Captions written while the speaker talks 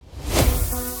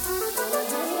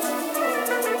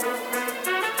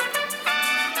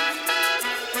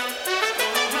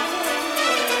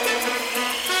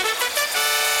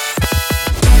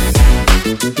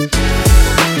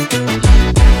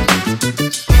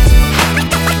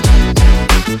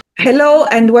Hello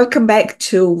and welcome back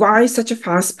to Why Such a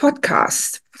Fast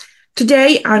podcast.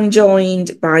 Today I'm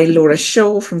joined by Laura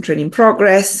Shaw from Training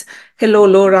Progress. Hello,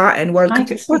 Laura, and welcome Hi,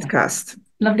 to the Christina. podcast.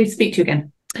 Lovely to speak to you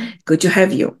again. Good to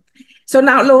have you. So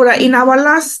now, Laura, in our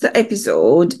last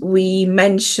episode, we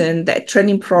mentioned that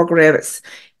Training Progress,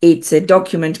 it's a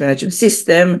document management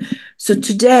system. So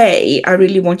today, I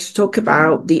really want to talk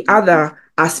about the other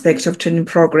aspect of Training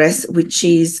Progress, which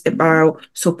is about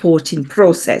supporting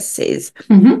processes.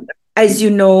 Mm-hmm. As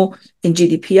you know, in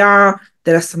GDPR,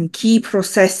 there are some key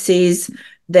processes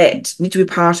that need to be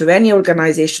part of any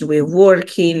organization way of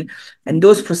working. And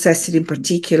those processes in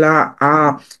particular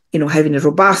are, having a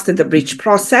robust data breach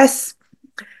process,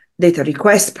 data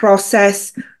request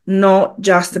process, not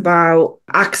just about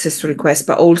access to requests,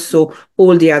 but also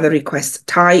all the other request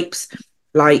types,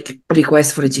 like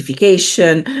request for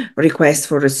notification, request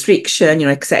for restriction,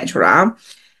 etc.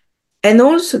 And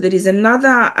also there is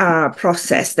another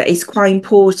process that is quite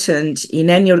important in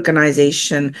any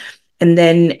organization, and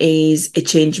then is a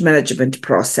change management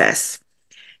process.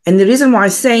 And the reason why I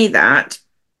say that,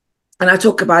 and I'll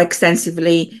talk about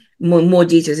extensively more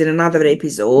details in another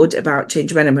episode about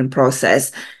change management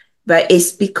process, but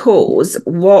it's because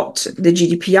what the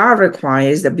GDPR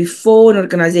requires that before an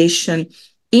organization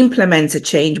implements a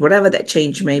change, whatever that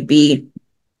change may be,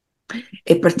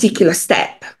 a particular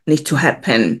step needs to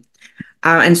happen.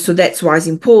 And so that's why it's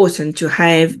important to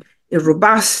have a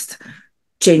robust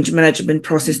change management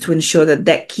process to ensure that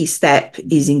that key step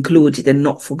is included and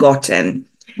not forgotten.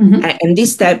 Mm-hmm. And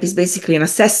this step is basically an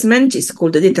assessment. It's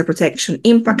called the Data Protection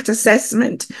Impact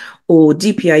Assessment, or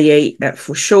DPIA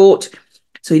for short.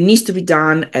 So it needs to be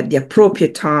done at the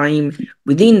appropriate time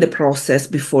within the process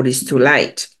before it's too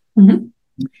late. Mm-hmm.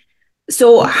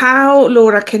 So how,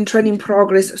 Laura, can Training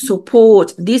Progress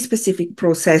support these specific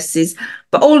processes,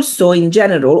 but also in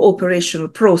general operational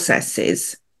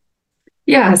processes?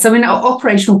 Yeah, so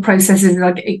operational processes,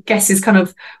 I guess, is kind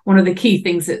of one of the key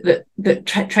things that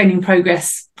Training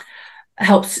Progress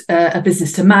helps a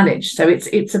business to manage. So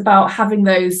it's about having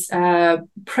those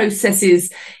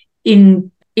processes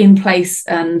in place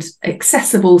and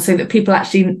accessible so that people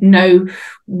actually know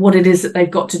what it is that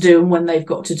they've got to do and when they've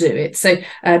got to do it. So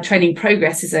Training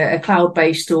Progress is a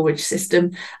cloud-based storage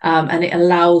system, and it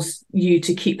allows you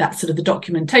to keep that sort of the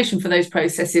documentation for those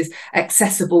processes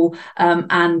accessible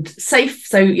and safe,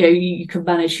 so you can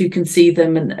manage who can see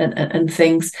them and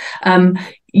things.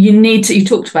 You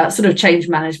talked about sort of change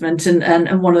management,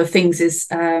 and one of the things is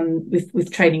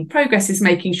with Training Progress is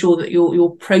making sure that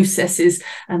your processes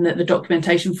and that the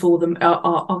documentation for them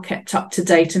are kept up to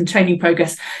date. And Training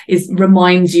Progress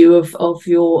reminds you of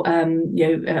your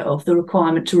of the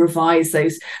requirement to revise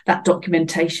that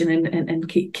documentation and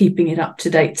keeping it up to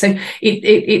date. So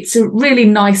it's a really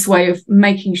nice way of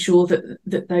making sure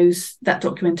that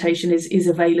documentation is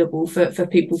available for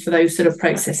people for those sort of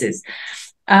processes.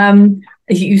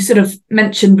 You sort of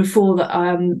mentioned before that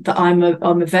I'm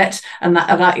a vet, and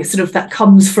that sort of that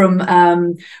comes from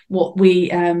what we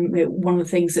one of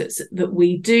the things that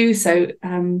we do. So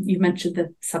you mentioned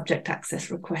the subject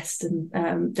access request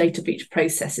and data breach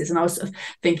processes, and I was sort of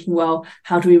thinking, well,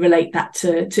 how do we relate that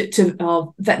to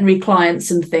our veterinary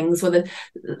clients and things? Well, the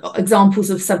examples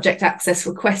of subject access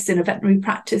requests in a veterinary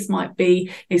practice might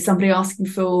be somebody asking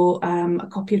for a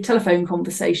copy of telephone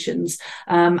conversations,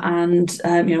 and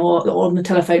or on the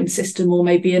telephone system, or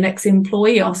maybe an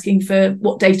ex-employee asking for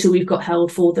what data we've got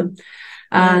held for them.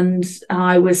 And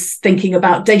I was thinking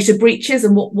about data breaches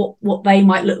and what they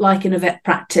might look like in a vet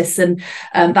practice, and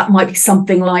that might be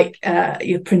something like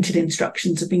your printed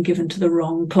instructions have been given to the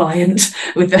wrong client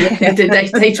with the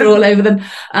data all over them,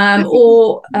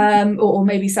 or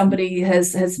maybe somebody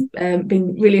has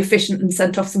been really efficient and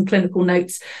sent off some clinical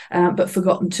notes, but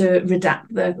forgotten to redact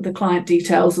the client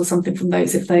details or something from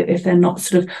those if they're not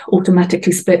sort of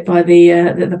automatically split by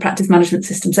the practice management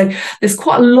system. So there's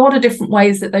quite a lot of different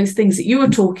ways that those things that you were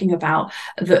talking about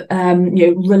that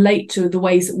relate to the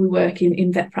ways that we work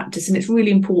in vet practice, and it's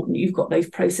really important you've got those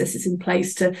processes in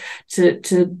place to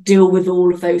deal with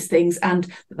all of those things, and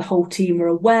that the whole team are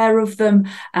aware of them,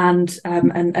 so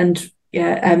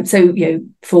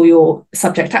for your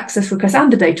subject access request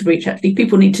and a data breach, actually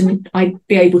people need to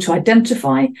be able to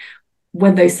identify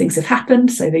when those things have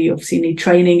happened, so that you obviously need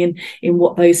training in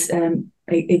what those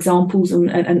examples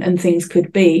and things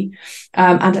could be,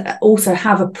 and also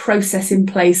have a process in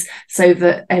place so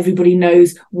that everybody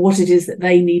knows what it is that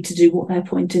they need to do, what their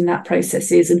point in that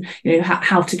process is, and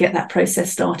how to get that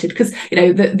process started. Because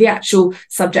the actual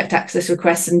subject access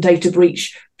requests and data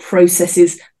breach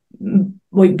processes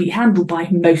won't be handled by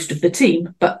most of the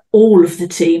team, but all of the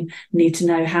team need to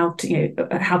know how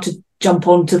to jump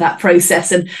onto that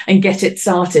process and get it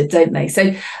started, don't they?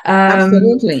 So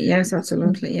absolutely, yes,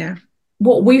 absolutely, yeah.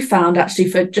 What we found actually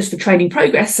for training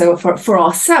progress, so for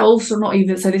ourselves, or not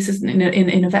even, so this isn't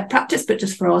in a vet practice, but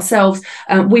just for ourselves,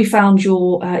 we found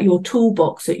your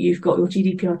toolbox that you've got, your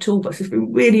GDPR toolbox, has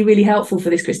been really, really helpful for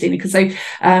this, Christina, because so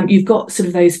you've got sort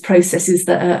of those processes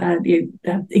that are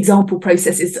example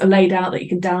processes are laid out that you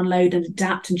can download and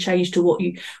adapt and change to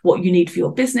what you need for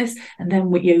your business, and then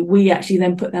we actually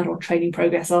then put that on training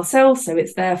progress ourselves, so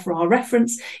it's there for our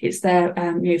reference, it's there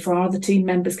for our other team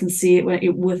members can see it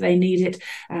where they need it.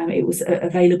 It was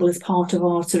available as part of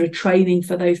our sort of training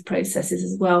for those processes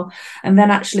as well. And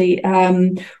then actually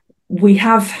we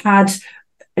have had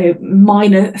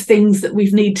minor things that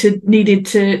we've needed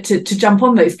to jump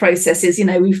on those processes.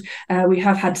 We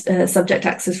have had subject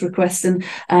access requests and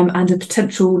a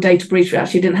potential data breach, which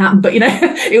actually didn't happen, but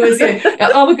it was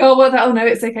oh my god, oh no,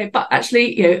 it's okay. But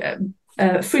actually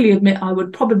fully admit I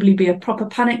would probably be a proper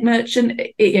panic merchant.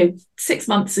 6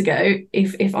 months ago,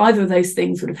 if either of those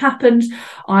things would have happened,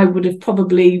 I would have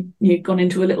probably gone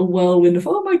into a little whirlwind of,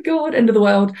 oh my god, end of the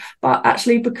world. But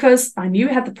actually, because I knew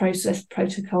we had the process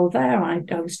protocol there, I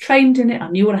was trained in it, I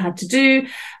knew what I had to do.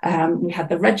 We had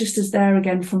the registers there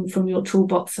again from your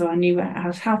toolbox, so I knew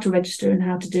how to register and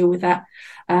how to deal with that.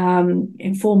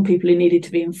 Inform people who needed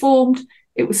to be informed.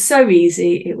 It was so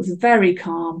easy. It was very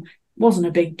calm. Wasn't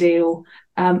a big deal,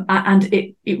 and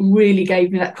it really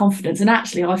gave me that confidence, and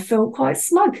actually I felt quite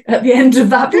smug at the end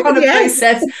of that kind of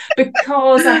process,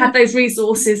 because I had those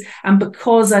resources, and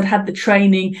because I'd had the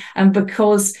training, and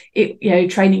because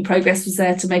training progress was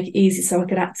there to make it easy so I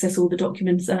could access all the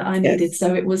documents that I needed.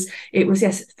 So it was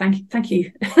yes, thank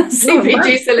you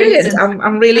CVG Solutions.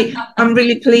 I'm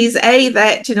really pleased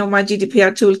that my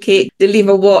GDPR toolkit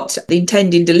deliver what the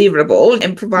intended deliverable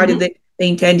and provided the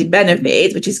intended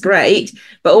benefit, which is great,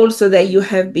 but also that you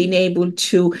have been able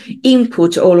to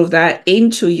input all of that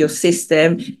into your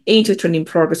system, into training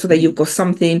progress, so that you've got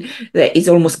something that is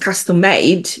almost custom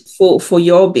made for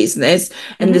your business,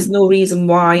 and there's no reason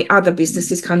why other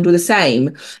businesses can't do the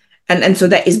same. And so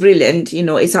that is brilliant.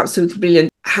 It's absolutely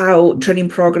brilliant how training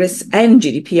progress and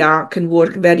GDPR can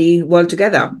work very well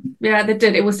together. Yeah, they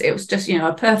did. It was just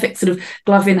a perfect sort of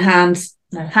glove in hand.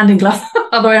 No, hand in glove.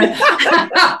 Other way.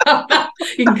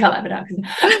 You can cut that bit out.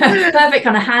 Perfect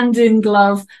kind of hand in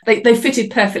glove. They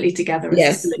fitted perfectly together as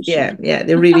a solution. Yeah,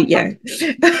 they really,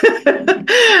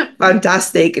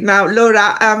 fantastic. Now,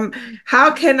 Laura,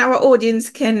 how can our audience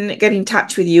can get in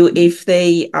touch with you if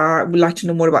they would like to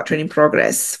know more about training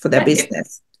progress for their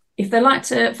business? If they'd like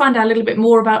to find out a little bit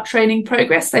more about training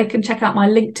progress, they can check out my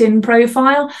LinkedIn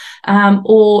profile,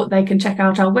 or they can check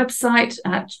out our website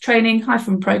at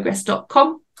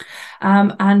training-progress.com.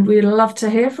 And we'd love to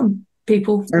hear from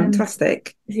people.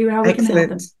 Fantastic. See how we can help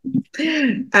them.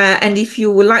 And if you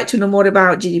would like to know more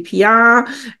about GDPR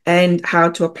and how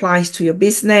to apply it to your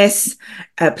business,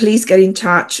 please get in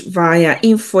touch via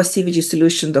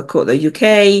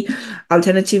info@cvgsolutions.co.uk.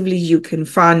 Alternatively, you can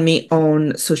find me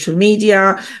on social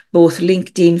media, both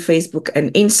LinkedIn, Facebook,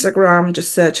 and Instagram.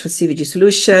 Just search for CVG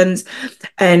Solutions,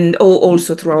 and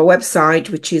also through our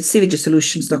website, which is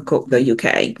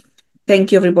cvgsolutions.co.uk.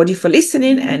 Thank you, everybody, for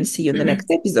listening, and see you in the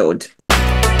next episode.